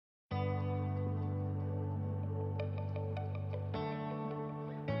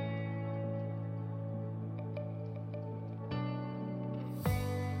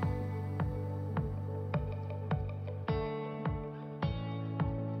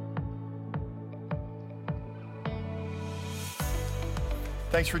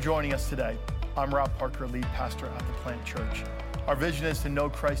Thanks for joining us today. I'm Rob Parker, lead pastor at the Plant Church. Our vision is to know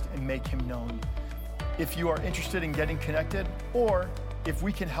Christ and make him known. If you are interested in getting connected, or if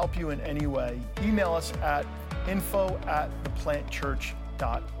we can help you in any way, email us at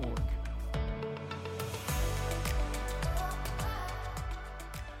info@theplantchurch.org.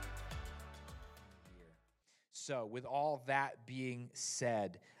 So with all that being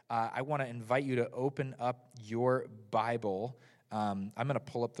said, I want to invite you to open up your Bible. I'm going to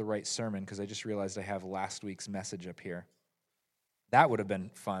pull up the right sermon because I just realized I have last week's message up here. That would have been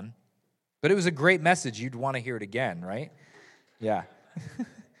fun. But it was a great message. You'd want to hear it again, right? Yeah.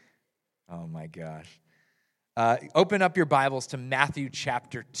 Oh, my gosh. Open up your Bibles to Matthew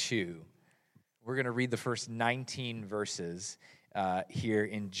chapter 2. We're going to read the first 19 verses here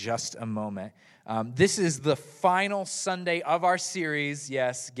in just a moment. This is the final Sunday of our series,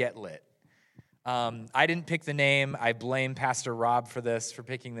 yes, Get Lit. I didn't pick the name. I blame Pastor Rob for this, for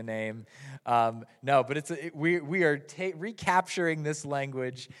picking the name. No, but we are recapturing this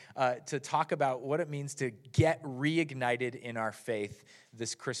language to talk about what it means to get reignited in our faith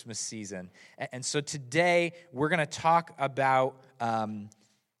this Christmas season. And so today we're going to talk about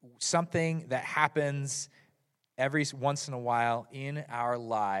something that happens every once in a while in our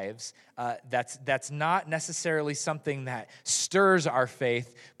lives that's not necessarily something that stirs our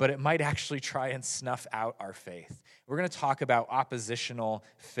faith, but it might actually try and snuff out our faith. We're going to talk about oppositional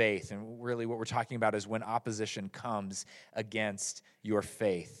faith, and really what we're talking about is when opposition comes against your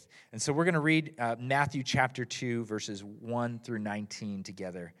faith. And so we're going to read Matthew chapter 2, verses 1 through 19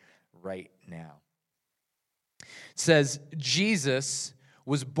 together right now. It says, Jesus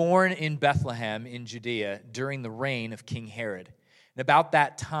was born in Bethlehem in Judea during the reign of King Herod. And about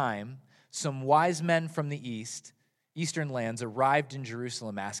that time, some wise men from the eastern lands, arrived in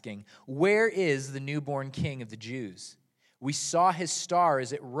Jerusalem asking, "Where is the newborn king of the Jews? We saw his star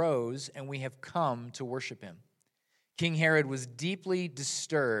as it rose, and we have come to worship him." King Herod was deeply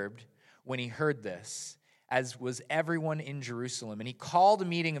disturbed when he heard this, as was everyone in Jerusalem. And he called a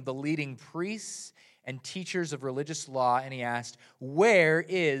meeting of the leading priests and teachers of religious law, and he asked, "Where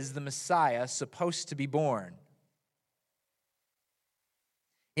is the Messiah supposed to be born?"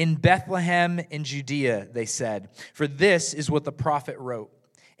 "In Bethlehem in Judea," they said, "for this is what the prophet wrote.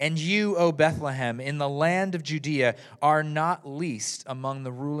 And you, O Bethlehem, in the land of Judea, are not least among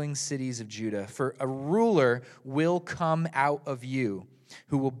the ruling cities of Judah, for a ruler will come out of you,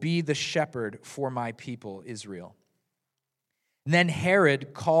 who will be the shepherd for my people Israel." And then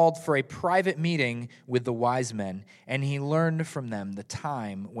Herod called for a private meeting with the wise men, and he learned from them the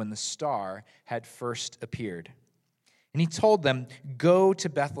time when the star had first appeared. And he told them, "Go to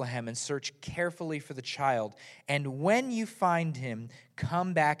Bethlehem and search carefully for the child, and when you find him,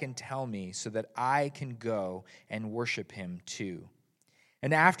 come back and tell me so that I can go and worship him too."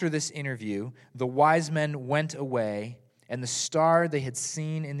 And after this interview, the wise men went away, and the star they had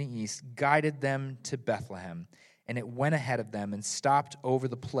seen in the east guided them to Bethlehem. And it went ahead of them and stopped over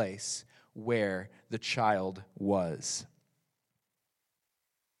the place where the child was.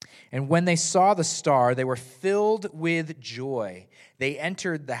 And when they saw the star, they were filled with joy. They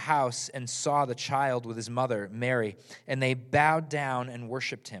entered the house and saw the child with his mother, Mary, and they bowed down and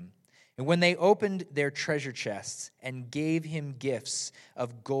worshipped him. And when they opened their treasure chests and gave him gifts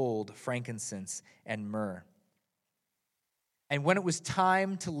of gold, frankincense, and myrrh. And when it was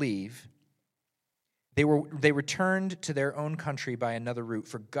time to leave, They returned to their own country by another route,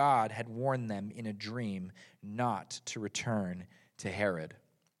 for God had warned them in a dream not to return to Herod.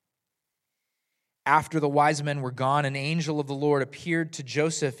 After the wise men were gone, an angel of the Lord appeared to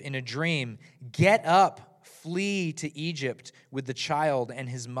Joseph in a dream. "Get up, flee to Egypt with the child and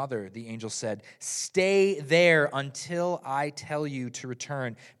his mother," the angel said. "Stay there until I tell you to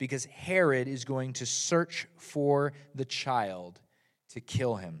return, because Herod is going to search for the child to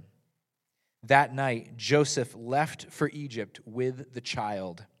kill him." That night, Joseph left for Egypt with the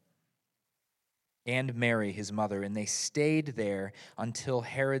child and Mary, his mother, and they stayed there until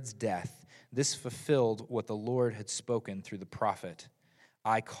Herod's death. This fulfilled what the Lord had spoken through the prophet.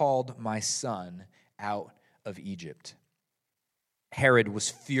 "I called my son out of Egypt." Herod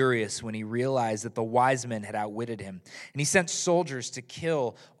was furious when he realized that the wise men had outwitted him, and he sent soldiers to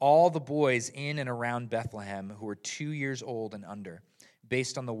kill all the boys in and around Bethlehem who were 2 years old and under,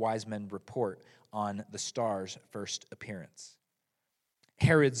 based on the wise men's report on the star's first appearance.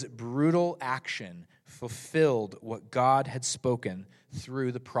 Herod's brutal action fulfilled what God had spoken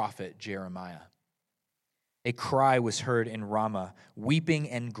through the prophet Jeremiah. A cry was heard in Ramah, weeping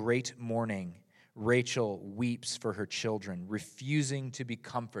and great mourning. Rachel weeps for her children, refusing to be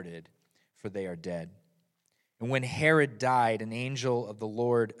comforted, for they are dead. And when Herod died, an angel of the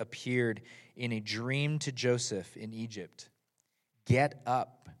Lord appeared in a dream to Joseph in Egypt. "Get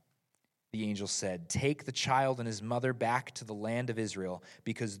up," the angel said. "Take the child and his mother back to the land of Israel,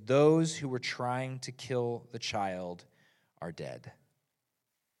 because those who were trying to kill the child are dead."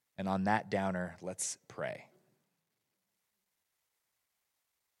 And on that downer, let's pray.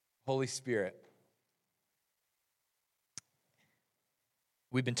 Holy Spirit,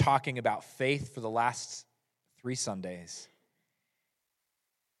 we've been talking about faith for the last 3 Sundays.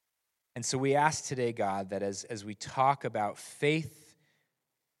 And so we ask today, God, that as we talk about faith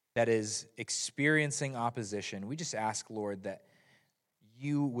that is experiencing opposition, we just ask, Lord, that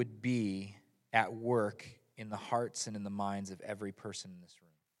you would be at work in the hearts and in the minds of every person in this room.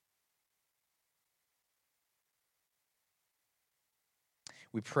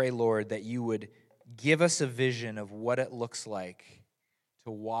 We pray, Lord, that you would give us a vision of what it looks like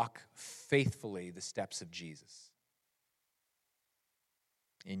to walk faithfully the steps of Jesus.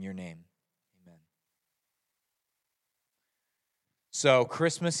 In your name, amen. So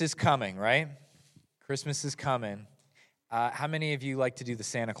Christmas is coming, right? Christmas is coming. How many of you like to do the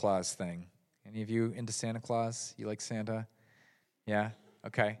Santa Claus thing? Any of you into Santa Claus? You like Santa? Yeah?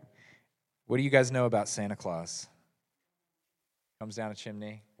 Okay. What do you guys know about Santa Claus? Comes down a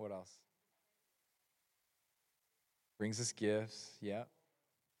chimney. What else? Brings us gifts. Yeah.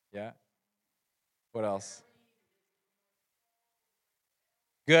 Yeah. What else?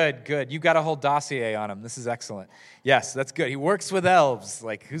 Good. You've got a whole dossier on him. This is excellent. Yes, that's good. He works with elves.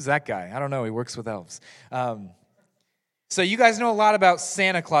 Like, who's that guy? I don't know. He works with elves. So you guys know a lot about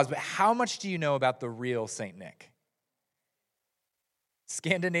Santa Claus, but how much do you know about the real Saint Nick?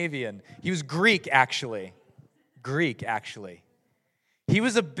 Scandinavian. He was Greek, actually. He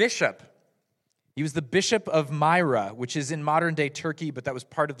was a bishop. He was the bishop of Myra, which is in modern-day Turkey, but that was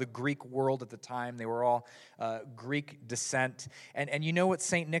part of the Greek world at the time. They were all Greek descent. And you know what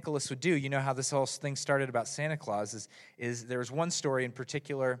St. Nicholas would do? You know how this whole thing started about Santa Claus is there's one story in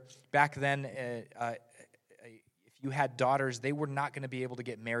particular. Back then, if you had daughters, they were not going to be able to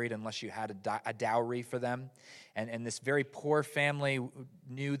get married unless you had a dowry for them. And this very poor family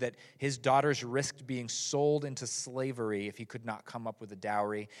knew that his daughters risked being sold into slavery if he could not come up with a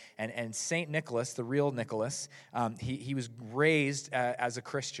dowry. And St. Nicholas, the real Nicholas, he was raised as a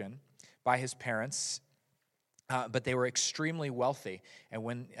Christian by his parents, but they were extremely wealthy. And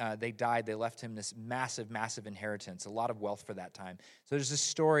when they died, they left him this massive inheritance, a lot of wealth for that time. So there's this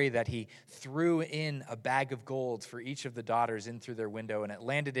story that he threw in a bag of gold for each of the daughters in through their window, and it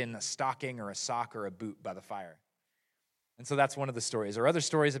landed in a stocking or a sock or a boot by the fire. And so that's one of the stories. Or other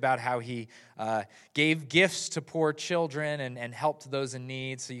stories about how he gave gifts to poor children and helped those in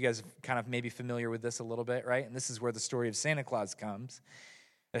need. So you guys are kind of maybe familiar with this a little bit, right? And this is where the story of Santa Claus comes.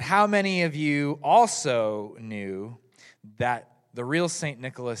 But how many of you also knew that the real St.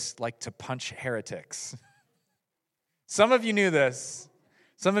 Nicholas liked to punch heretics? Some of you knew this.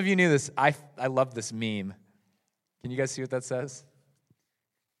 I love this meme. Can you guys see what that says?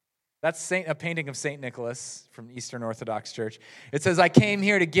 That's a painting of St. Nicholas from the Eastern Orthodox Church. It says, "I came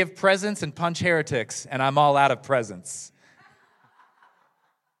here to give presents and punch heretics, and I'm all out of presents."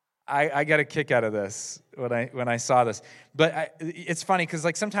 I got a kick out of this when I saw this. But it's funny because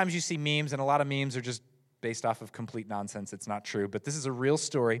like sometimes you see memes, and a lot of memes are just based off of complete nonsense. It's not true, but this is a real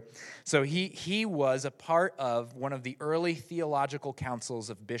story. So he was a part of one of the early theological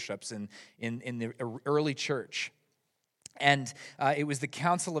councils of bishops in the early church. And it was the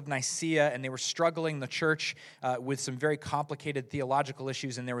Council of Nicaea, and they were struggling, the church, with some very complicated theological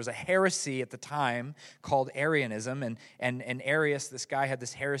issues, and there was a heresy at the time called Arianism, and Arius, this guy, had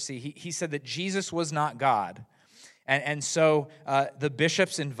this heresy. He said that Jesus was not God. And so the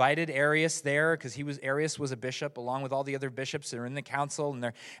bishops invited Arius there, because Arius was a bishop, along with all the other bishops that are in the council,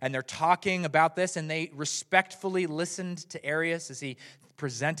 and they're talking about this, and they respectfully listened to Arius as he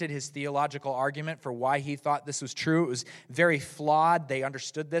presented his theological argument for why he thought this was true. It was very flawed. They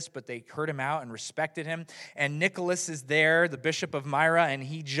understood this, but they heard him out and respected him. And Nicholas is there, the bishop of Myra, and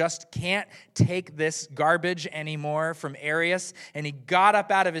he just can't take this garbage anymore from Arius. And he got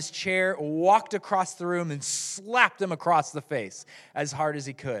up out of his chair, walked across the room, and slapped him across the face as hard as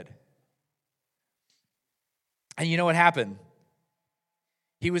he could. And you know what happened?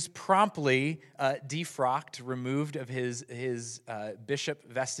 He was promptly defrocked, removed of his bishop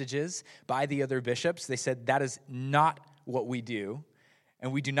vestiges by the other bishops. They said, that is not what we do,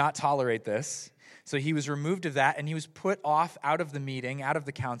 and we do not tolerate this. So he was removed of that, and he was put off out of the meeting, out of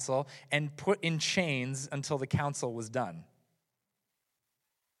the council, and put in chains until the council was done.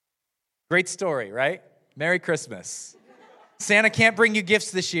 Great story, right? Merry Christmas. Santa can't bring you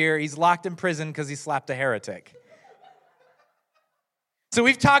gifts this year. He's locked in prison because he slapped a heretic. So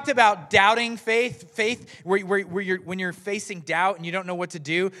we've talked about doubting faith when you're facing doubt and you don't know what to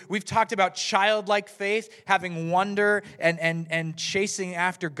do. We've talked about childlike faith, having wonder and chasing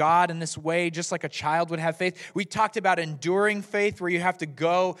after God in this way, just like a child would have faith. We talked about enduring faith, where you have to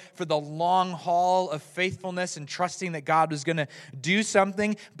go for the long haul of faithfulness and trusting that God was going to do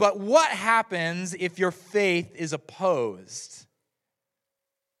something. But what happens if your faith is opposed?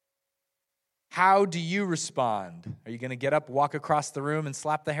 How do you respond? Are you going to get up, walk across the room, and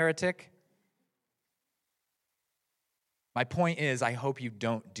slap the heretic? My point is, I hope you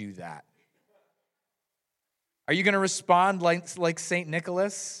don't do that. Are you going to respond like St.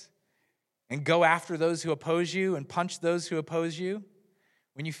 Nicholas and go after those who oppose you and punch those who oppose you?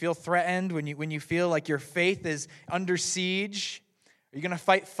 When you feel threatened, when you feel like your faith is under siege, are you going to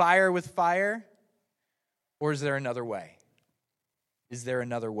fight fire with fire? Or is there another way? Is there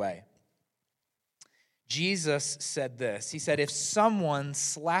another way? Jesus said this. He said, if someone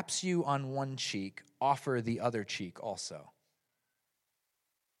slaps you on one cheek, offer the other cheek also.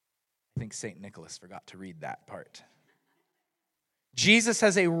 I think St. Nicholas forgot to read that part. Jesus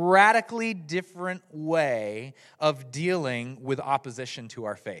has a radically different way of dealing with opposition to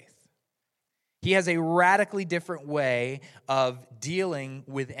our faith. He has a radically different way of dealing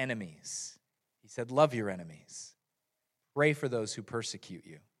with enemies. He said, love your enemies. Pray for those who persecute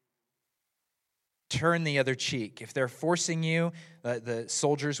you. Turn the other cheek. If they're forcing you, the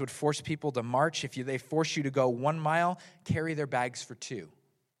soldiers would force people to march. If they force you to go 1 mile, carry their bags for 2.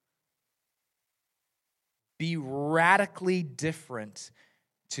 Be radically different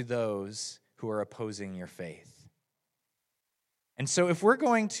to those who are opposing your faith. And so if we're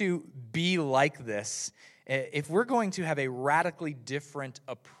going to be like this, if we're going to have a radically different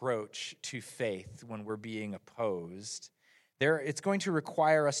approach to faith when we're being opposed, it's going to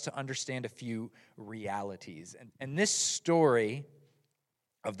require us to understand a few realities. And this story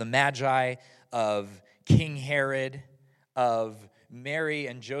of the Magi, of King Herod, of Mary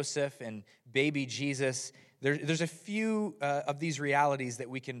and Joseph and baby Jesus, there's a few of these realities that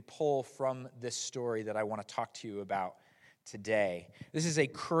we can pull from this story that I want to talk to you about today. This is a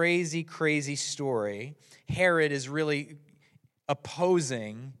crazy, crazy story. Herod is really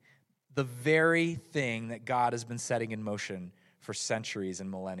opposing the very thing that God has been setting in motion for centuries and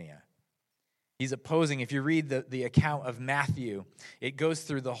millennia. He's opposing, if you read the account of Matthew, it goes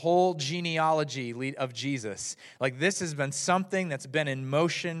through the whole genealogy of Jesus. Like, this has been something that's been in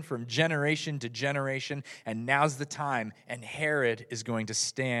motion from generation to generation, and now's the time, and Herod is going to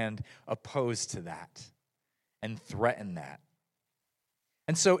stand opposed to that and threaten that.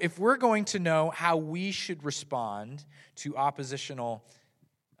 And so if we're going to know how we should respond to opposition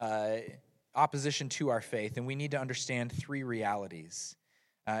to our faith, and we need to understand 3 realities.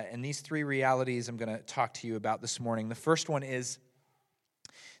 And these 3 realities I'm going to talk to you about this morning. The first one is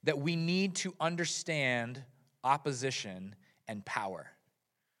that we need to understand opposition and power.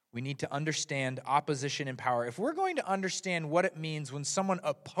 We need to understand opposition and power. If we're going to understand what it means when someone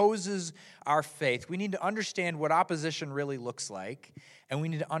opposes our faith, we need to understand what opposition really looks like, and we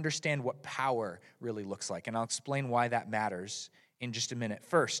need to understand what power really looks like. And I'll explain why that matters in just a minute.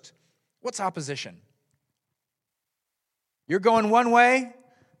 First, what's opposition? You're going one way,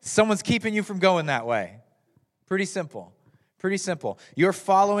 someone's keeping you from going that way. Pretty simple. Pretty simple. You're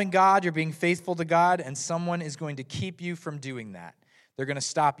following God, you're being faithful to God, and someone is going to keep you from doing that. They're going to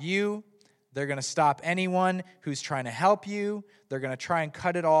stop you. They're going to stop anyone who's trying to help you. They're going to try and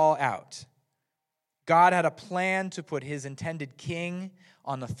cut it all out. God had a plan to put his intended king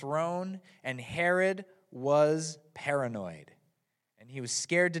on the throne, and Herod was paranoid. And he was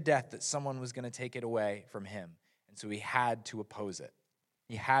scared to death that someone was going to take it away from him. And so he had to oppose it.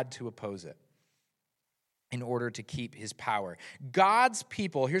 He had to oppose it in order to keep his power. God's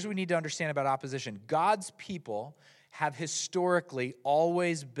people, here's what we need to understand about opposition. God's people have historically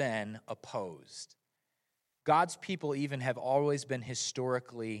always been opposed. God's people even have always been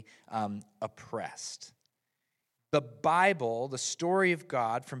historically oppressed. The Bible, the story of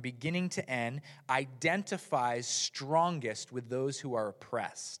God from beginning to end, identifies strongest with those who are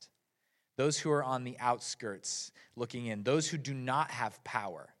oppressed, those who are on the outskirts looking in, those who do not have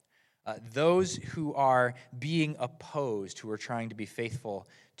power, those who are being opposed, who are trying to be faithful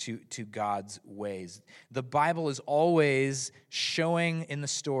to God's ways. The Bible is always showing in the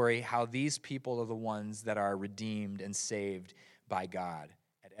story how these people are the ones that are redeemed and saved by God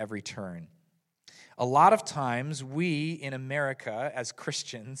at every turn. A lot of times we in America as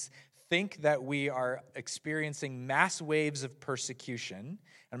Christians think that we are experiencing mass waves of persecution.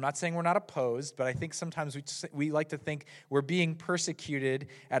 I'm not saying we're not opposed, but I think sometimes we like to think we're being persecuted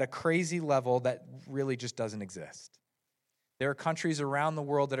at a crazy level that really just doesn't exist. There are countries around the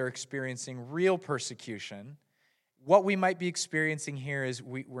world that are experiencing real persecution. What we might be experiencing here is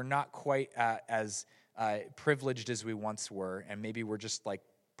we're not quite as privileged as we once were, and maybe we're just like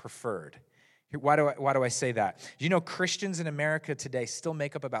preferred. Why do I say that? You know, Christians in America today still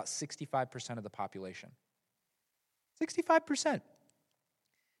make up about 65% of the population. 65%.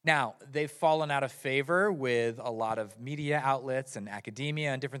 Now, they've fallen out of favor with a lot of media outlets and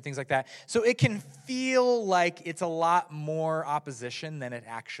academia and different things like that. So it can feel like it's a lot more opposition than it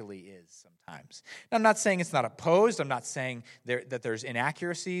actually is sometimes. Now, I'm not saying it's not opposed. I'm not saying that there's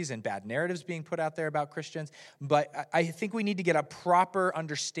inaccuracies and bad narratives being put out there about Christians. But I think we need to get a proper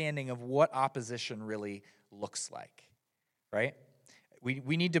understanding of what opposition really looks like, right?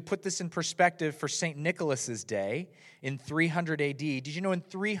 We need to put this in perspective for St. Nicholas's Day in 300 AD. Did you know in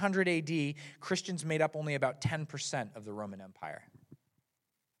 300 AD, Christians made up only about 10% of the Roman Empire?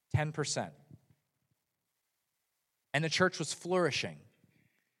 10%. And the church was flourishing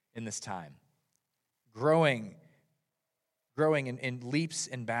in this time, growing in leaps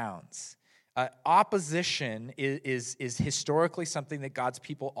and bounds. Opposition is historically something that God's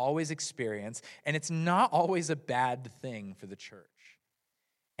people always experience, and it's not always a bad thing for the church.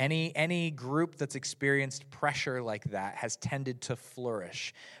 Any group that's experienced pressure like that has tended to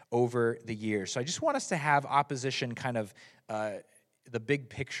flourish over the years. So I just want us to have opposition kind of the big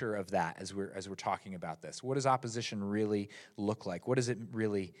picture of that as we're talking about this. What does opposition really look like? What does it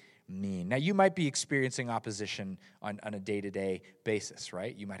really mean? Now, you might be experiencing opposition on a day-to-day basis,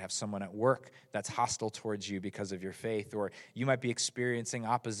 right? You might have someone at work that's hostile towards you because of your faith, or you might be experiencing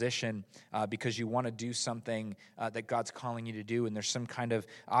opposition because you want to do something that God's calling you to do, and there's some kind of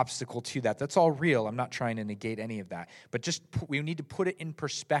obstacle to that. That's all real. I'm not trying to negate any of that, but we need to put it in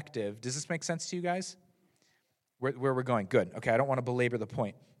perspective. Does this make sense to you guys? Where we're going? Good. Okay, I don't want to belabor the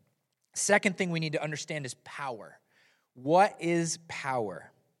point. Second thing we need to understand is power. What is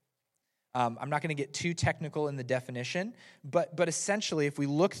power? I'm not going to get too technical in the definition, but essentially, if we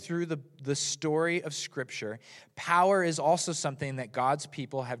look through the story of Scripture, power is also something that God's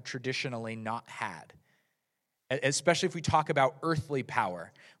people have traditionally not had, especially if we talk about earthly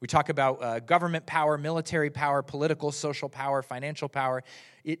power. We talk about government power, military power, political, social power, financial power.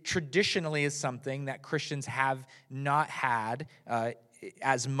 It traditionally is something that Christians have not had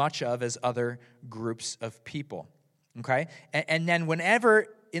as much of as other groups of people, okay? And then whenever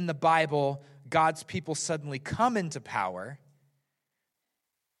in the Bible, God's people suddenly come into power,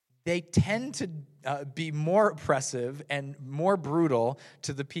 they tend to be more oppressive and more brutal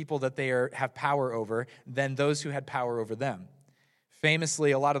to the people that they have power over than those who had power over them.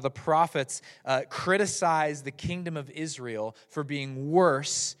 Famously, a lot of the prophets criticized the kingdom of Israel for being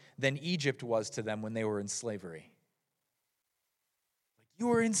worse than Egypt was to them when they were in slavery. You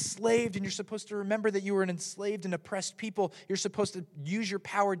were enslaved, and you're supposed to remember that you were an enslaved and oppressed people. You're supposed to use your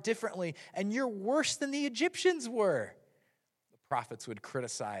power differently, and you're worse than the Egyptians were. The prophets would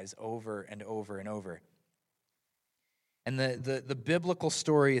criticize over and over and over. And the biblical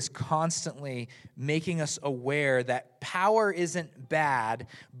story is constantly making us aware that power isn't bad,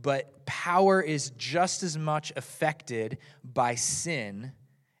 but power is just as much affected by sin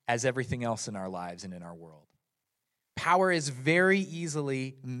as everything else in our lives and in our world. Power is very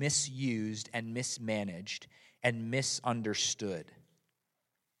easily misused and mismanaged and misunderstood.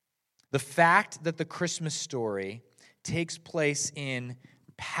 The fact that the Christmas story takes place in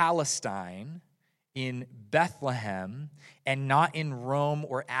Palestine, in Bethlehem, and not in Rome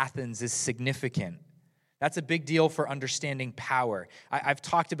or Athens is significant. That's a big deal for understanding power. I've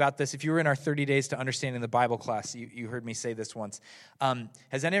talked about this. If you were in our 30 Days to Understanding the Bible class, you heard me say this once.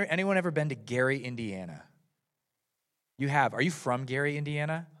 Has anyone ever been to Gary, Indiana? You have. Are you from Gary,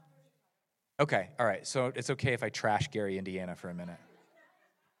 Indiana? Okay, all right. So it's okay if I trash Gary, Indiana for a minute.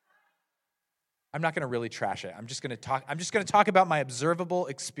 I'm not going to really trash it. I'm just going to talk about my observable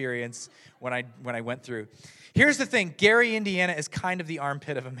experience when I went through. Here's the thing. Gary, Indiana is kind of the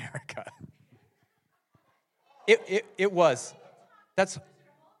armpit of America. It was. That's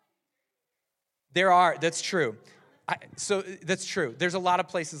true. That's true. There's a lot of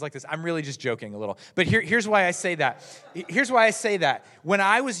places like this. I'm really just joking a little. But here's why I say that. When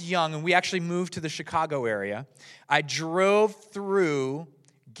I was young and we actually moved to the Chicago area, I drove through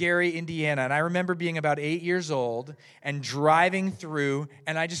Gary, Indiana, and I remember being about 8 years old and driving through,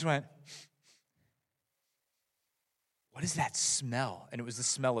 and I just went, what is that smell? And it was the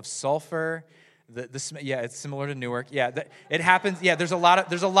smell of sulfur, Yeah, it's similar to Newark. Yeah, it happens. Yeah, there's a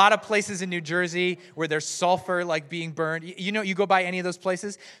lot of places in New Jersey where there's sulfur like being burned. You go by any of those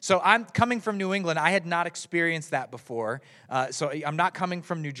places. So I'm coming from New England. I had not experienced that before. So I'm not coming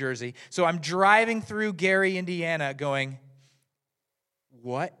from New Jersey. So I'm driving through Gary, Indiana, going,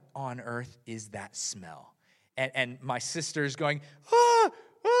 what on earth is that smell? And my sister's going,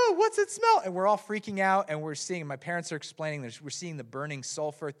 what's it smell? And we're all freaking out, and we're seeing, my parents are explaining, we're seeing the burning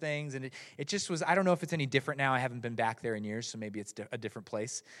sulfur things, and it just was, I don't know if it's any different now. I haven't been back there in years, so maybe it's a different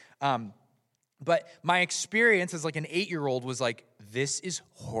place. But my experience as like an 8-year-old was like, this is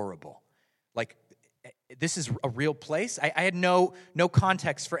horrible. Like, this is a real place. I had no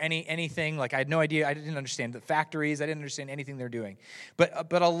context for anything. Like, I had no idea. I didn't understand the factories. I didn't understand anything they're doing.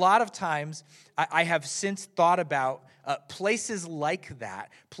 But a lot of times, I have since thought about places like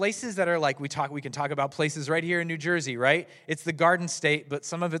that, places that are like, we can talk about places right here in New Jersey, right? It's the Garden State, but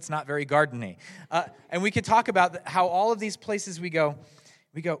some of it's not very gardeny. And we could talk about how all of these places we go,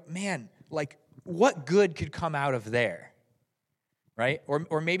 man, like, what good could come out of there? Right?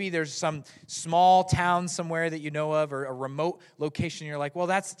 Or maybe there's some small town somewhere that you know of, or a remote location. You're like, well,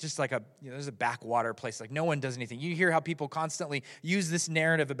 that's just like there's a backwater place. Like, no one does anything. You hear how people constantly use this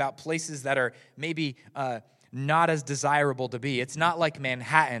narrative about places that are maybe not as desirable to be. It's not like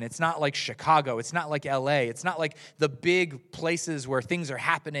Manhattan. It's not like Chicago. It's not like LA. It's not like the big places where things are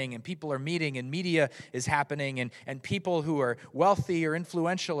happening and people are meeting and media is happening and people who are wealthy or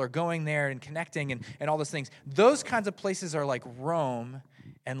influential are going there and connecting and all those things. Those kinds of places are like Rome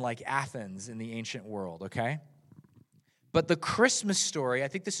and like Athens in the ancient world, okay? But the Christmas story, I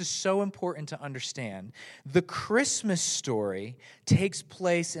think this is so important to understand. The Christmas story takes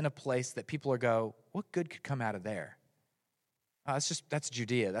place in a place that people go, what good could come out of there? That's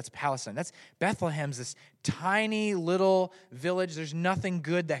Judea, that's Palestine, that's Bethlehem's this tiny little village. There's nothing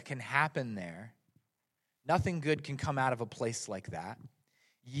good that can happen there. Nothing good can come out of a place like that.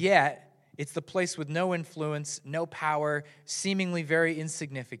 Yet, it's the place with no influence, no power, seemingly very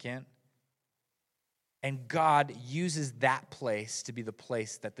insignificant. And God uses that place to be the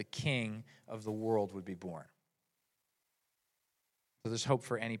place that the king of the world would be born. So there's hope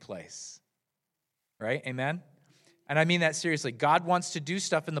for any place. Right? Amen? And I mean that seriously. God wants to do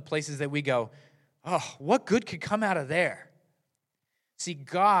stuff in the places that we go, oh, what good could come out of there? See,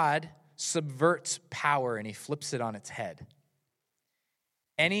 God subverts power and he flips it on its head.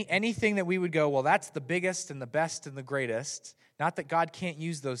 Anything that we would go, well, that's the biggest and the best and the greatest. Not that God can't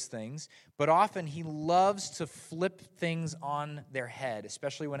use those things, but often he loves to flip things on their head,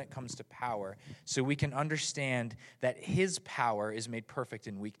 especially when it comes to power, so we can understand that his power is made perfect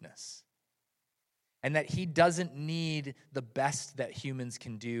in weakness. And that he doesn't need the best that humans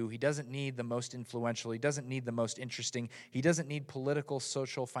can do. He doesn't need the most influential. He doesn't need the most interesting. He doesn't need political,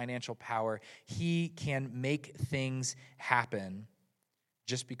 social, financial power. He can make things happen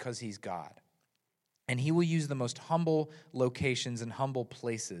just because he's God. And he will use the most humble locations and humble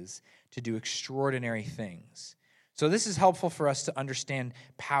places to do extraordinary things. So this is helpful for us to understand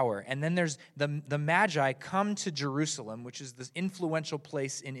power. And then there's the Magi come to Jerusalem, which is this influential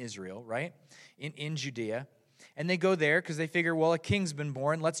place in Israel, right? In Judea. And they go there because they figure, well, a king's been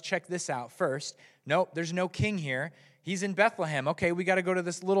born. Let's check this out first. Nope, there's no king here. He's in Bethlehem. Okay, we got to go to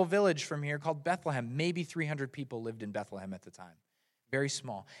this little village from here called Bethlehem. Maybe 300 people lived in Bethlehem at the time. Very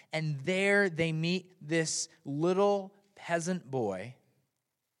small. And there they meet this little peasant boy.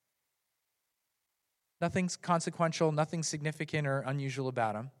 Nothing's consequential, nothing significant or unusual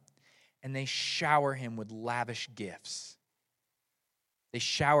about him. And they shower him with lavish gifts. They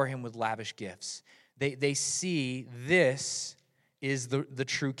shower him with lavish gifts. They see this is the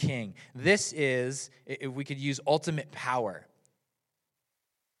true king. This is, if we could use ultimate power.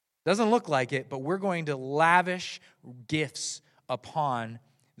 Doesn't look like it, but we're going to lavish gifts upon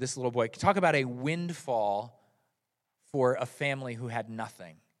this little boy. Talk about a windfall for a family who had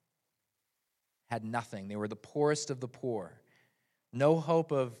nothing. Had nothing. They were the poorest of the poor. No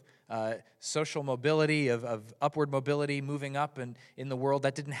hope of social mobility, of upward mobility, moving up in the world.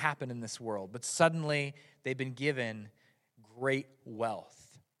 That didn't happen in this world. But suddenly, they've been given great wealth.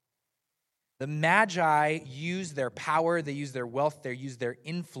 The Magi use their power, they use their wealth, they use their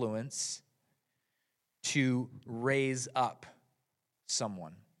influence to raise up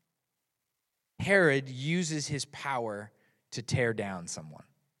someone. Herod uses his power to tear down someone.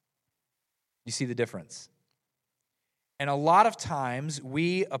 You see the difference? And a lot of times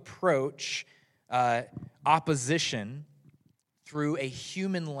we approach opposition through a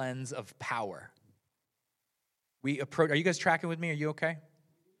human lens of power. Are you guys tracking with me? Are you okay?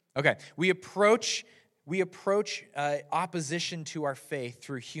 Okay. We approach We approach opposition to our faith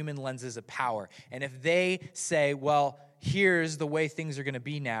through human lenses of power. And if they say, well, here's the way things are going to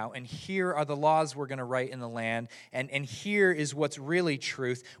be now, and here are the laws we're going to write in the land, and here is what's really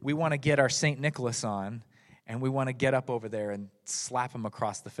truth, we want to get our St. Nicholas on, and we want to get up over there and slap him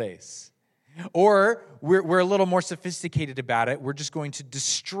across the face. Or we're a little more sophisticated about it. We're just going to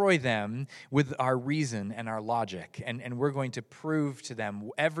destroy them with our reason and our logic. And we're going to prove to them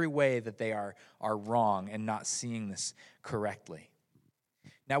every way that they are wrong and not seeing this correctly.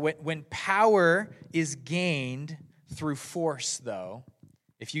 Now, when power is gained through force, though,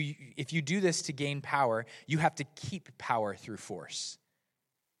 if you do this to gain power, you have to keep power through force,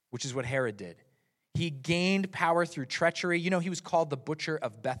 which is what Herod did. He gained power through treachery. You know, he was called the butcher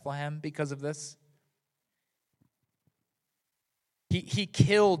of Bethlehem because of this. He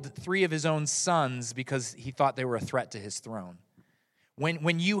killed 3 of his own sons because he thought they were a threat to his throne.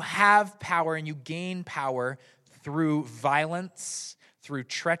 When you have power and you gain power through violence, through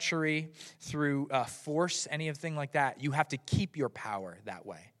treachery, through force, anything like that, you have to keep your power that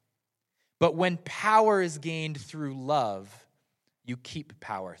way. But when power is gained through love, you keep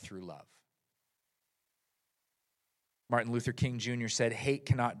power through love. Martin Luther King Jr. said, hate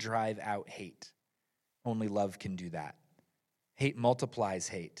cannot drive out hate. Only love can do that. Hate multiplies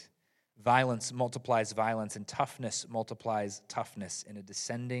hate. Violence multiplies violence, and toughness multiplies toughness in a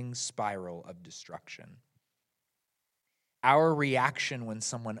descending spiral of destruction. Our reaction when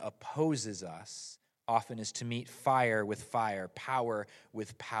someone opposes us often is to meet fire with fire, power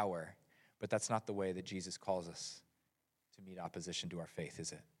with power. But that's not the way that Jesus calls us to meet opposition to our faith,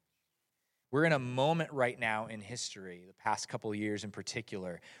 is it? We're in a moment right now in history, the past couple of years in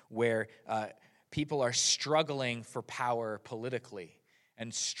particular, where people are struggling for power politically,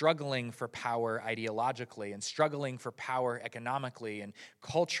 and struggling for power ideologically, and struggling for power economically and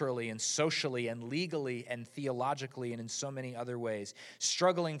culturally and socially and legally and theologically and in so many other ways,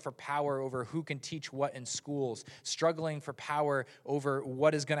 struggling for power over who can teach what in schools, struggling for power over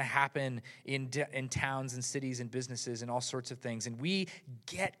what is going to happen in towns and cities and businesses and all sorts of things. And we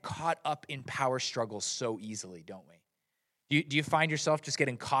get caught up in power struggles so easily, don't we? Do you find yourself just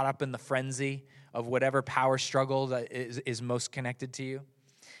getting caught up in the frenzy of whatever power struggle that is most connected to you?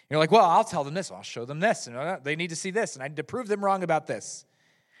 You're like, well, I'll tell them this, I'll show them this, and they need to see this, and I need to prove them wrong about this.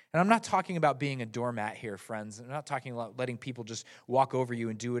 And I'm not talking about being a doormat here, friends. I'm not talking about letting people just walk over you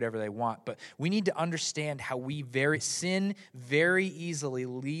and do whatever they want, but we need to understand how sin very easily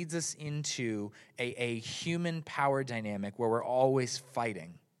leads us into a human power dynamic where we're always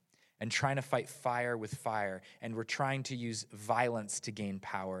fighting and trying to fight fire with fire, and we're trying to use violence to gain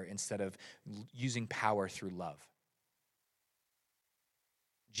power instead of using power through love.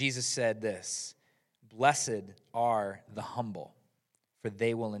 Jesus said this, "Blessed are the humble, for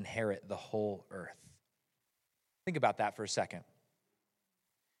they will inherit the whole earth." Think about that for a second.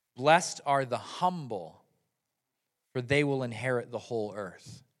 Blessed are the humble, for they will inherit the whole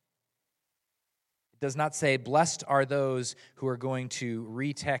earth. Does not say, blessed are those who are going to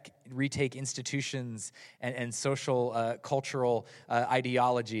retake institutions and social, cultural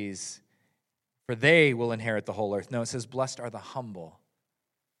ideologies, for they will inherit the whole earth. No, it says, blessed are the humble,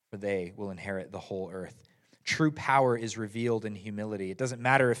 for they will inherit the whole earth. True power is revealed in humility. It doesn't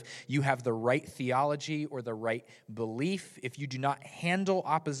matter if you have the right theology or the right belief. If you do not handle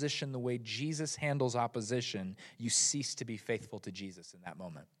opposition the way Jesus handles opposition, you cease to be faithful to Jesus in that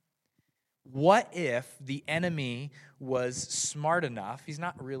moment. What if the enemy was smart enough? He's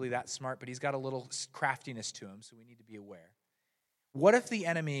not really that smart, but he's got a little craftiness to him, so we need to be aware. What if the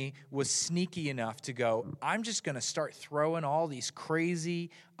enemy was sneaky enough to go, I'm just going to start throwing all these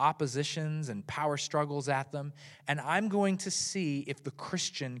crazy oppositions and power struggles at them, and I'm going to see if the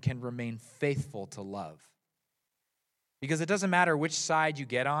Christian can remain faithful to love? Because it doesn't matter which side you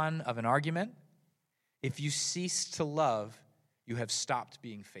get on of an argument. If you cease to love, you have stopped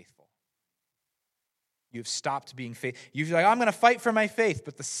being faithful. You've stopped being faithful. You're like, I'm going to fight for my faith.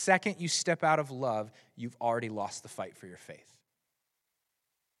 But the second you step out of love, you've already lost the fight for your faith.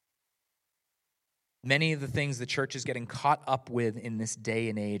 Many of the things the church is getting caught up with in this day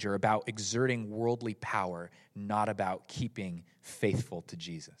and age are about exerting worldly power, not about keeping faithful to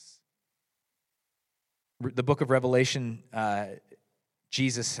Jesus. The book of Revelation,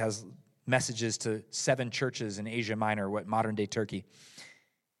 Jesus has messages to 7 churches in Asia Minor, modern-day Turkey.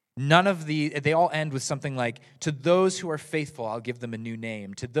 They all end with something like, to those who are faithful, I'll give them a new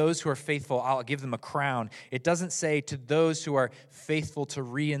name. To those who are faithful, I'll give them a crown. It doesn't say to those who are faithful to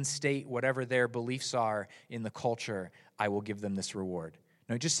reinstate whatever their beliefs are in the culture, I will give them this reward.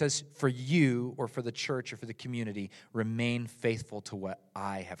 No, it just says for you or for the church or for the community, remain faithful to what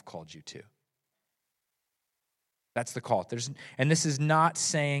I have called you to. That's the call. And this is not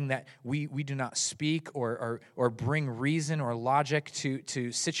saying that we do not speak or bring reason or logic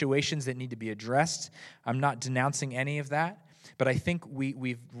to situations that need to be addressed. I'm not denouncing any of that. But I think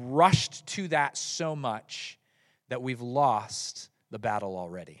we've rushed to that so much that we've lost the battle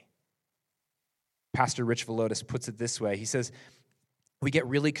already. Pastor Rich Velotis puts it this way. He says, we get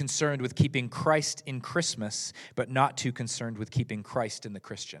really concerned with keeping Christ in Christmas, but not too concerned with keeping Christ in the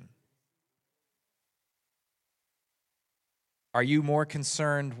Christian. Are you more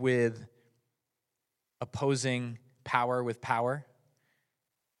concerned with opposing power with power,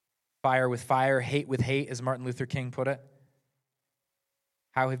 fire with fire, hate with hate, as Martin Luther King put it?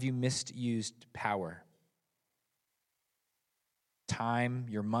 How have you misused power? Time,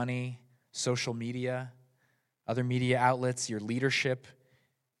 your money, social media, other media outlets, your leadership,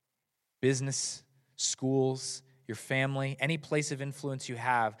 business, schools, your family, any place of influence you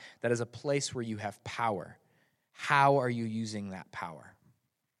have that is a place where you have power. How are you using that power?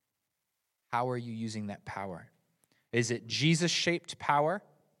 How are you using that power? Is it Jesus-shaped power?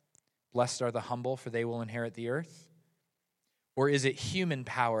 Blessed are the humble, for they will inherit the earth. Or is it human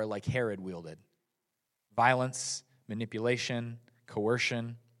power like Herod wielded? Violence, manipulation,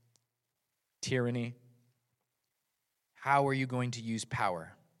 coercion, tyranny. How are you going to use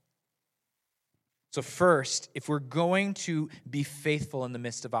power? So first, if we're going to be faithful in the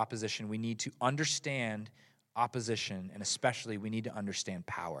midst of opposition, we need to understand opposition, and especially we need to understand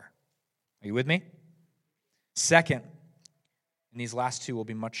power. Are you with me? Second, and these last two will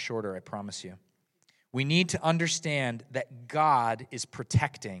be much shorter, I promise you. We need to understand that God is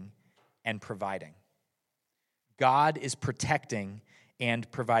protecting and providing. God is protecting and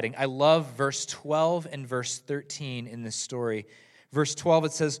providing. I love verse 12 and verse 13 in this story. Verse 12,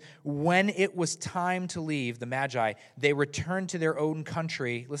 it says, when it was time to leave, the Magi, they returned to their own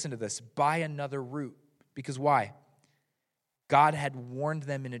country, listen to this, by another route. Because why? God had warned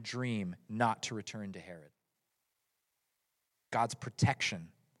them in a dream not to return to Herod. God's protection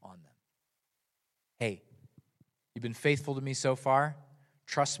on them. Hey, you've been faithful to me so far.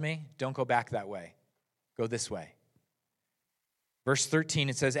 Trust me, don't go back that way. Go this way. Verse 13,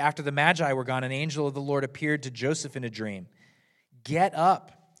 it says, after the Magi were gone, an angel of the Lord appeared to Joseph in a dream. Get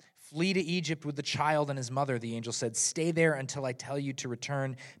up, flee to Egypt with the child and his mother, the angel said. Stay there until I tell you to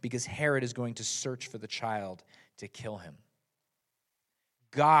return, because Herod is going to search for the child to kill him.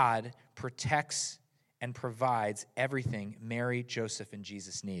 God protects and provides everything Mary, Joseph, and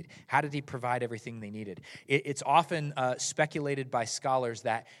Jesus need. How did he provide everything they needed? It's often speculated by scholars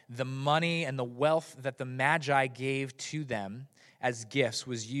that the money and the wealth that the Magi gave to them as gifts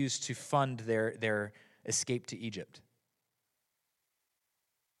was used to fund their escape to Egypt.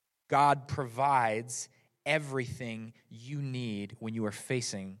 God provides everything you need when you are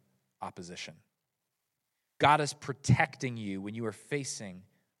facing opposition. God is protecting you when you are facing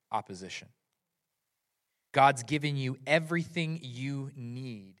opposition. God's given you everything you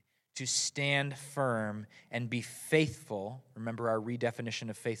need to stand firm and be faithful. Remember our redefinition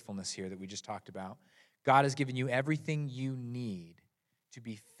of faithfulness here that we just talked about. God has given you everything you need to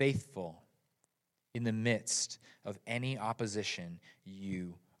be faithful in the midst of any opposition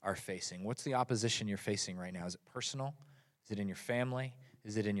you are facing. What's the opposition you're facing right now? Is it personal? Is it in your family?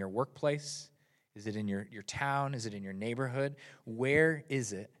 Is it in your workplace? Is it in your town? Is it in your neighborhood? Where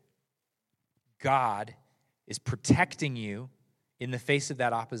is it? God is protecting you in the face of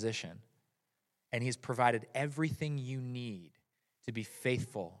that opposition, and he's provided everything you need to be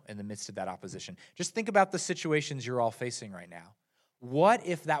faithful in the midst of that opposition. Just think about the situations you're all facing right now. What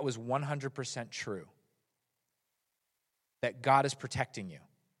if that was 100% true? That God is protecting you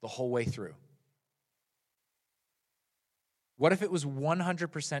the whole way through? What if it was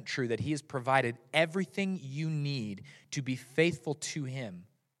 100% true that he has provided everything you need to be faithful to him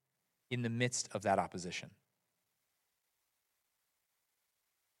in the midst of that opposition?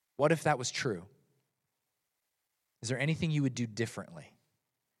 What if that was true? Is there anything you would do differently?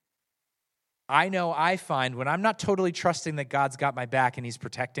 I know I find when I'm not totally trusting that God's got my back and he's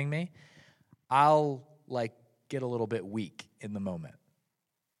protecting me, I'll get a little bit weak in the moment.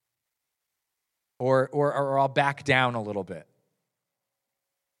 Or I'll back down a little bit.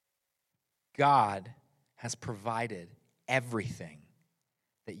 God has provided everything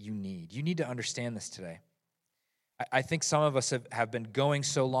that you need. You need to understand this today. I think some of us have been going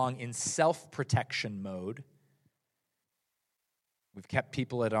so long in self-protection mode. We've kept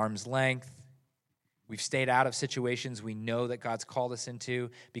people at arm's length. We've stayed out of situations we know that God's called us into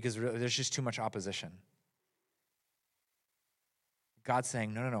because there's just too much opposition. God's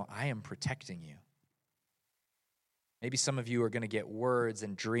saying, no, I am protecting you. Maybe some of you are going to get words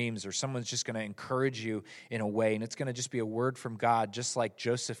and dreams, or someone's just going to encourage you in a way, and it's going to just be a word from God, just like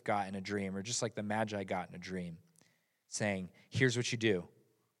Joseph got in a dream, or just like the Magi got in a dream, saying, here's what you do.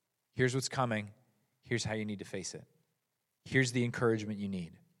 Here's what's coming. Here's how you need to face it. Here's the encouragement you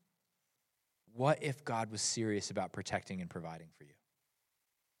need. What if God was serious about protecting and providing for you?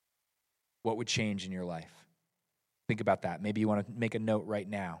 What would change in your life? Think about that. Maybe you want to make a note right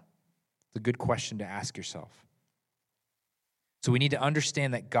now. It's a good question to ask yourself. So we need to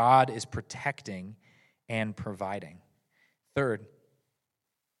understand that God is protecting and providing. Third,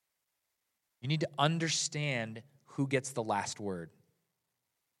 you need to understand who gets the last word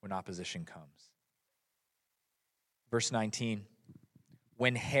when opposition comes. Verse 19,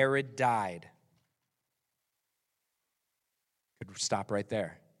 when Herod died, could stop right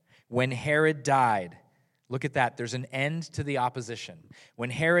there. When Herod died, look at that. There's an end to the opposition. When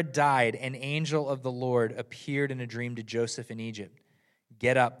Herod died, an angel of the Lord appeared in a dream to Joseph in Egypt.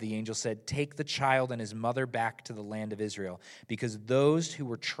 Get up, the angel said, take the child and his mother back to the land of Israel, because those who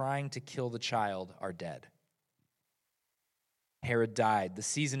were trying to kill the child are dead. Herod died. The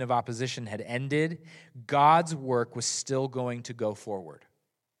season of opposition had ended. God's work was still going to go forward.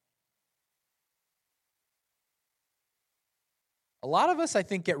 A lot of us, I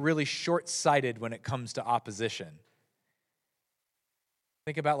think, get really short-sighted when it comes to opposition.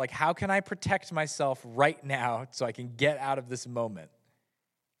 Think about, like, how can I protect myself right now so I can get out of this moment?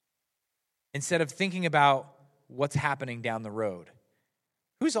 Instead of thinking about what's happening down the road.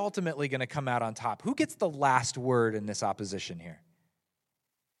 Who's ultimately going to come out on top? Who gets the last word in this opposition here?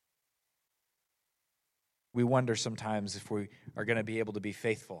 We wonder sometimes if we are going to be able to be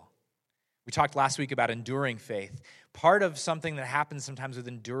faithful. We talked last week about enduring faith. Part of something that happens sometimes with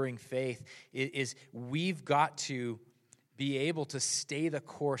enduring faith is we've got to be able to stay the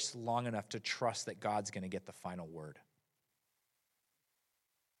course long enough to trust that God's going to get the final word.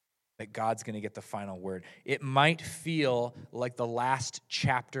 That God's going to get the final word. It might feel like the last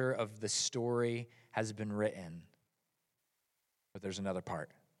chapter of the story has been written, but there's another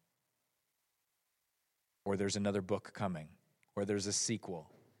part. Or there's another book coming, or there's a sequel.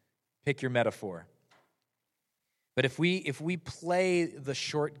 Pick your metaphor. But if we play the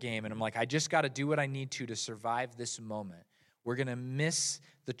short game and I'm like, I just got to do what I need to survive this moment, we're going to miss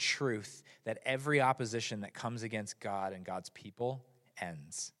the truth that every opposition that comes against God and God's people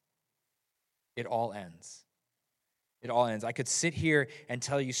ends. It all ends. It all ends. I could sit here and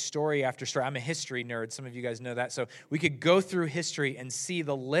tell you story after story. I'm a history nerd. Some of you guys know that. So we could go through history and see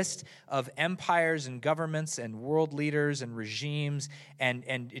the list of empires and governments and world leaders and regimes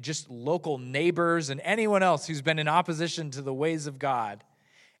and just local neighbors and anyone else who's been in opposition to the ways of God.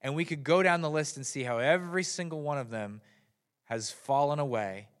 And we could go down the list and see how every single one of them has fallen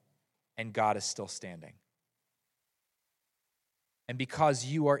away and God is still standing. And because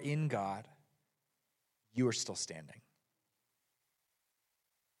you are in God, you are still standing.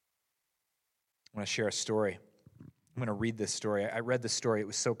 I want to share a story. I'm going to read this story. I read this story. It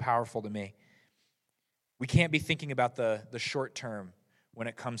was so powerful to me. We can't be thinking about the short term when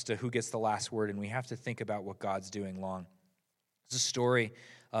it comes to who gets the last word, and we have to think about what God's doing long. It's a story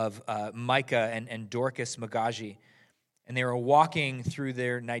of Micah and Dorcas Magaji, and they were walking through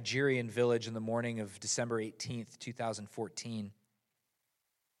their Nigerian village in the morning of December 18th, 2014.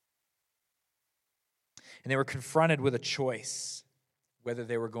 And they were confronted with a choice, whether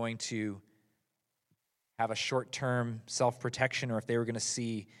they were going to have a short-term self-protection or if they were going to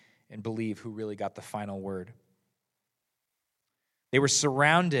see and believe who really got the final word. They were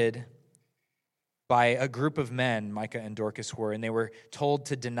surrounded by a group of men, Micah and Dorcas were, and they were told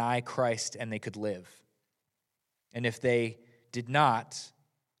to deny Christ and they could live. And if they did not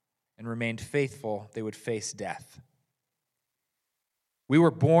and remained faithful, they would face death. We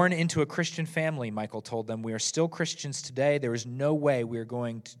were born into a Christian family, Michael told them. We are still Christians today. There is no way we are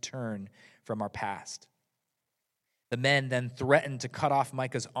going to turn from our past. The men then threatened to cut off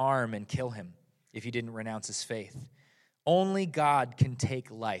Micah's arm and kill him if he didn't renounce his faith. Only God can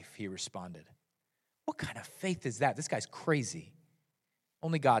take life, he responded. What kind of faith is that? This guy's crazy.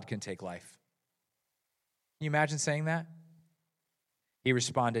 Only God can take life. Can you imagine saying that? He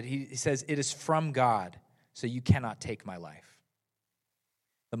responded, he says, it is from God, so you cannot take my life.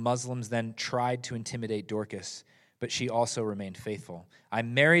 The Muslims then tried to intimidate Dorcas, but she also remained faithful.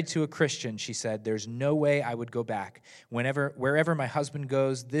 I'm married to a Christian, she said. There's no way I would go back. Wherever my husband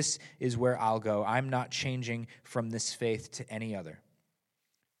goes, this is where I'll go. I'm not changing from this faith to any other.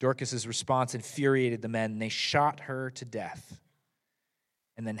 Dorcas's response infuriated the men. They shot her to death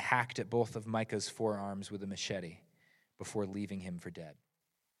and then hacked at both of Micah's forearms with a machete before leaving him for dead.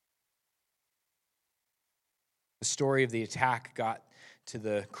 The story of the attack got to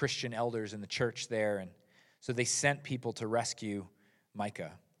the Christian elders in the church there, and so they sent people to rescue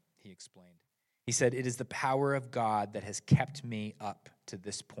Micah, he explained. He said, "It is the power of God that has kept me up to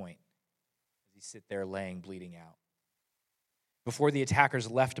this point," as he sit there laying, bleeding out. Before the attackers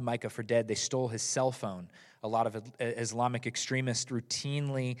left Micah for dead, they stole his cell phone. A lot of Islamic extremists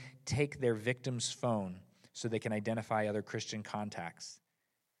routinely take their victim's phone so they can identify other Christian contacts.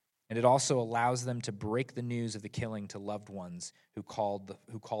 And it also allows them to break the news of the killing to loved ones who call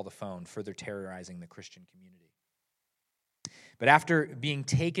the phone, further terrorizing the Christian community. But after being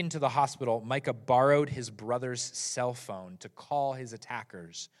taken to the hospital, Micah borrowed his brother's cell phone to call his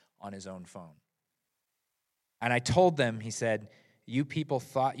attackers on his own phone. "And I told them," he said, "you people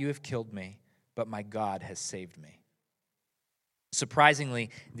thought you have killed me, but my God has saved me."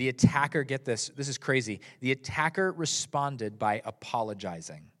 Surprisingly, the attacker, get this is crazy, the attacker responded by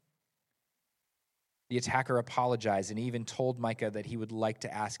apologizing. The attacker apologized and even told Micah that he would like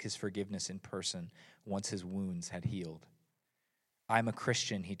to ask his forgiveness in person once his wounds had healed. "I'm a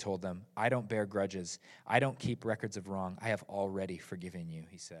Christian," he told them. "I don't bear grudges. I don't keep records of wrong. I have already forgiven you,"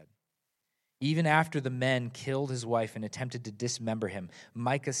 he said. Even after the men killed his wife and attempted to dismember him,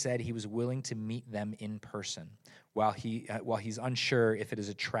 Micah said he was willing to meet them in person. While he's unsure if it is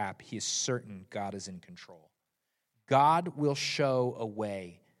a trap, he is certain God is in control. "God will show a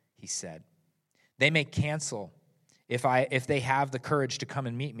way," he said. "They may cancel if they have the courage to come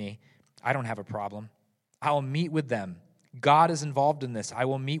and meet me. I don't have a problem. I will meet with them. God is involved in this. I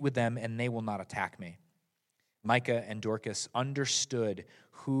will meet with them, and they will not attack me." Micah and Dorcas understood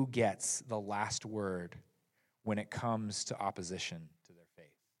who gets the last word when it comes to opposition to their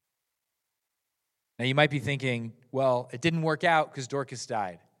faith. Now, you might be thinking, well, it didn't work out because Dorcas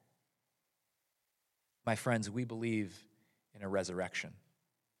died. My friends, we believe in a resurrection.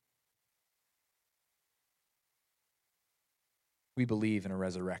 We believe in a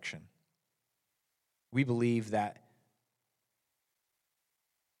resurrection. We believe that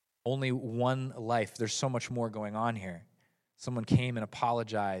only one life, there's so much more going on here. Someone came and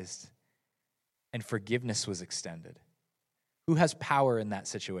apologized, and forgiveness was extended. Who has power in that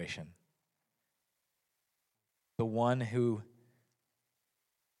situation? The one who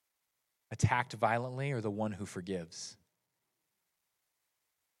attacked violently or the one who forgives?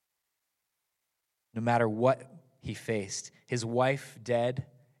 No matter what he faced, his wife dead,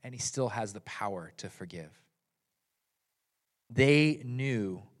 and he still has the power to forgive. They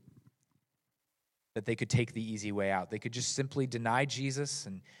knew that they could take the easy way out. They could just simply deny Jesus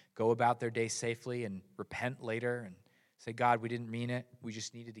and go about their day safely and repent later and say, "God, we didn't mean it. We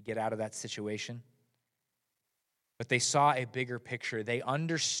just needed to get out of that situation." But they saw a bigger picture. They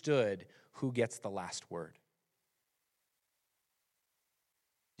understood who gets the last word.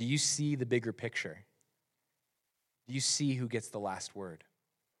 Do you see the bigger picture? Do you see who gets the last word?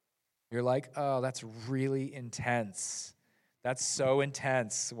 You're like, "Oh, that's really intense. That's so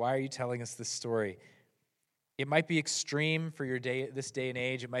intense. Why are you telling us this story?" It might be extreme for your day, this day and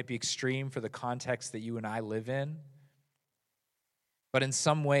age. It might be extreme for the context that you and I live in. But in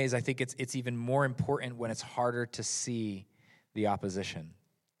some ways, I think it's even more important when it's harder to see the opposition.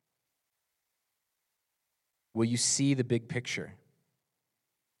 Will you see the big picture?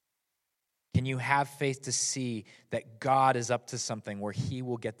 Can you have faith to see that God is up to something where he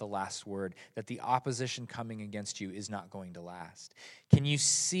will get the last word, that the opposition coming against you is not going to last? Can you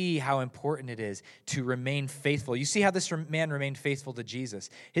see how important it is to remain faithful? You see how this man remained faithful to Jesus.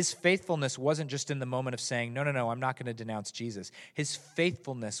 His faithfulness wasn't just in the moment of saying, no, I'm not going to denounce Jesus. His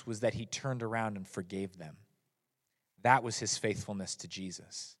faithfulness was that he turned around and forgave them. That was his faithfulness to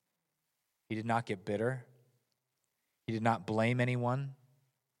Jesus. He did not get bitter. He did not blame anyone.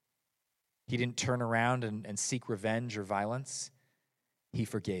 He didn't turn around and seek revenge or violence. He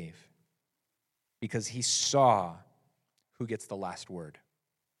forgave because he saw who gets the last word.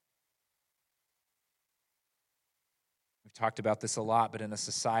 We've talked about this a lot, but in a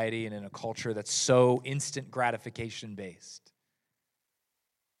society and in a culture that's so instant gratification based,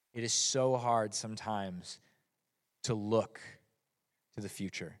 it is so hard sometimes to look to the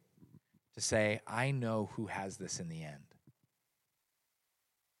future, to say, I know who has this in the end.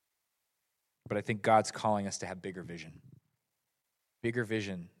 But I think God's calling us to have bigger vision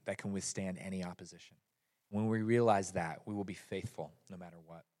that can withstand any opposition. When we realize that, we will be faithful no matter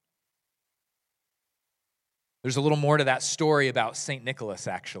what. There's a little more to that story about St. Nicholas,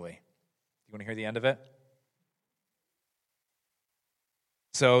 actually. You want to hear the end of it?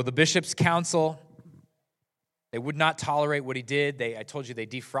 So the bishop's council, they would not tolerate what he did. I told you they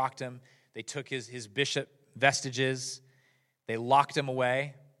defrocked him. They took his bishop vestiges. They locked him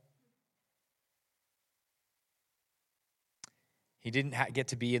away. He didn't get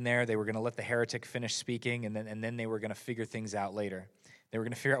to be in there. They were going to let the heretic finish speaking, and then they were going to figure things out later. They were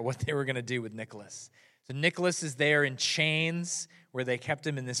going to figure out what they were going to do with Nicholas. So Nicholas is there in chains where they kept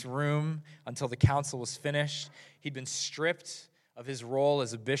him in this room until the council was finished. He'd been stripped of his role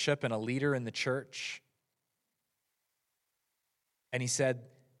as a bishop and a leader in the church. And he said,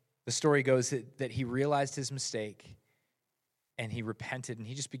 the story goes that he realized his mistake and he repented and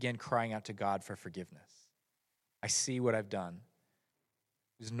he just began crying out to God for forgiveness. I see what I've done.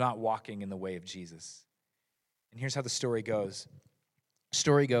 He was not walking in the way of Jesus. And here's how the story goes. The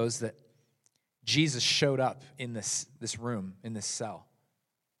story goes that Jesus showed up in this room, in this cell,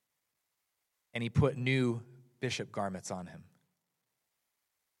 and he put new bishop garments on him.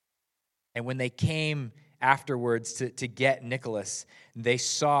 And when they came afterwards to get Nicholas, they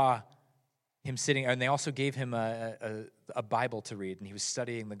saw him sitting, and they also gave him a Bible to read, and he was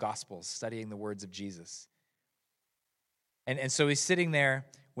studying the Gospels, studying the words of Jesus. And so he's sitting there.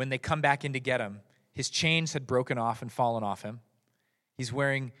 When they come back in to get him, his chains had broken off and fallen off him. He's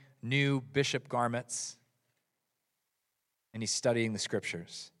wearing new bishop garments, and he's studying the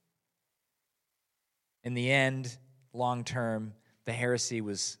scriptures. In the end, long term, the heresy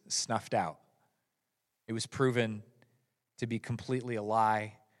was snuffed out. It was proven to be completely a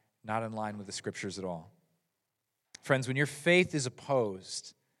lie, not in line with the scriptures at all. Friends, when your faith is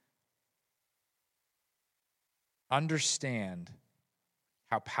opposed, understand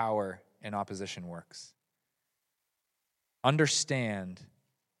how power and opposition works. Understand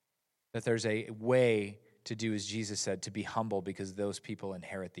that there's a way to do as Jesus said, to be humble because those people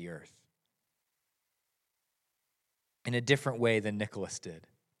inherit the earth. In a different way than Nicholas did.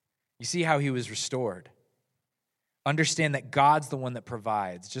 You see how he was restored. Understand that God's the one that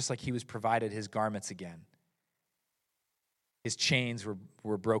provides, just like he was provided his garments again. His chains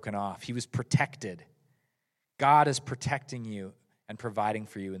were broken off. He was protected. God is protecting you and providing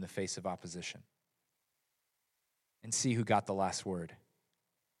for you in the face of opposition. And see who got the last word.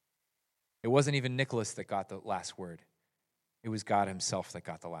 It wasn't even Nicholas that got the last word. It was God himself that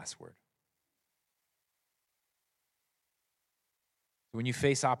got the last word. When you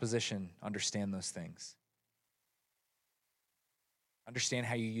face opposition, understand those things. Understand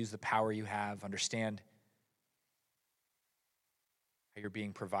how you use the power you have. Understand how you're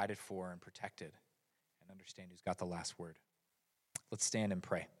being provided for and protected. And understand who's got the last word. Let's stand and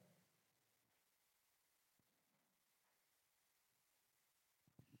pray.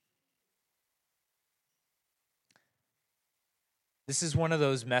 This is one of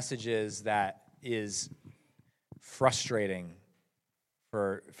those messages that is frustrating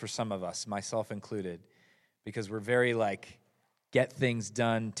for some of us, myself included, because we're very get things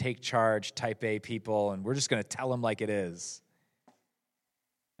done, take charge, type A people, and we're just going to tell them like it is.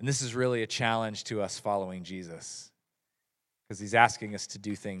 And this is really a challenge to us following Jesus, because he's asking us to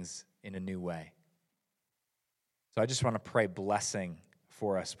do things in a new way. So I just want to pray blessing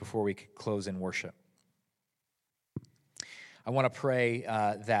for us before we close in worship. I want to pray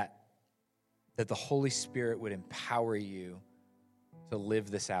that the Holy Spirit would empower you to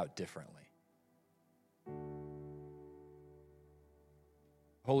live this out differently.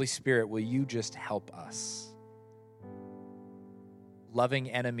 Holy Spirit, will you just help us? Loving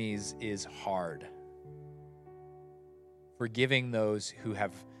enemies is hard. Forgiving those who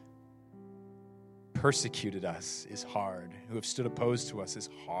have persecuted us is hard. Who have stood opposed to us is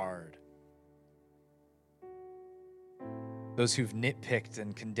hard. Those who've nitpicked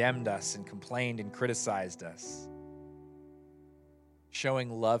and condemned us and complained and criticized us. Showing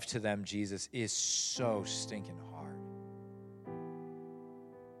love to them, Jesus, is so stinking hard.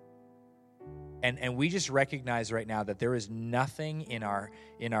 And we just recognize right now that there is nothing in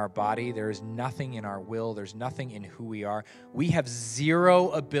our body, there is nothing in our will, there's nothing in who we are. We have zero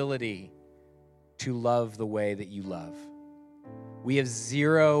ability to love the way that you love. We have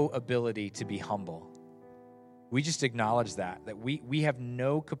zero ability to be humble. We just acknowledge that we have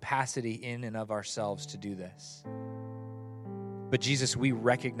no capacity in and of ourselves to do this. But Jesus, we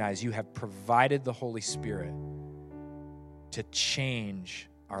recognize you have provided the Holy Spirit to change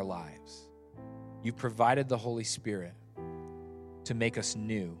our lives. You've provided the Holy Spirit to make us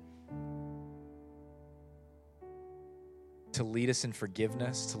new, to lead us in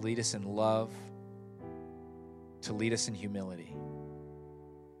forgiveness, to lead us in love, to lead us in humility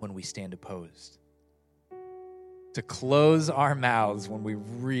when we stand opposed, to close our mouths when we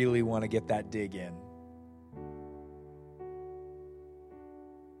really want to get that dig in.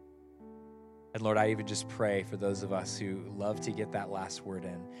 And Lord, I even just pray for those of us who love to get that last word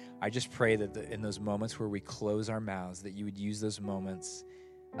in. I just pray that in those moments where we close our mouths, that you would use those moments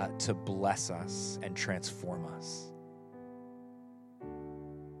to bless us and transform us.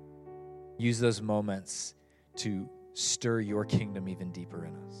 Use those moments to stir your kingdom even deeper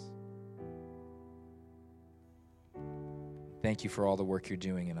in us. Thank you for all the work you're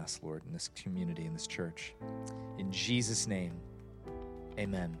doing in us, Lord, in this community, in this church. In Jesus' name,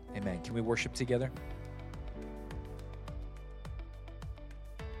 amen. Amen. Can we worship together?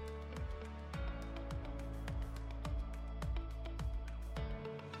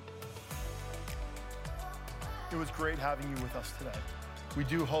 It was great having you with us today. We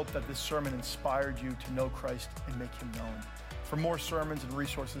do hope that this sermon inspired you to know Christ and make him known. For more sermons and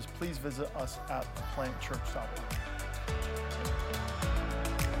resources, please visit us at theplantchurch.org.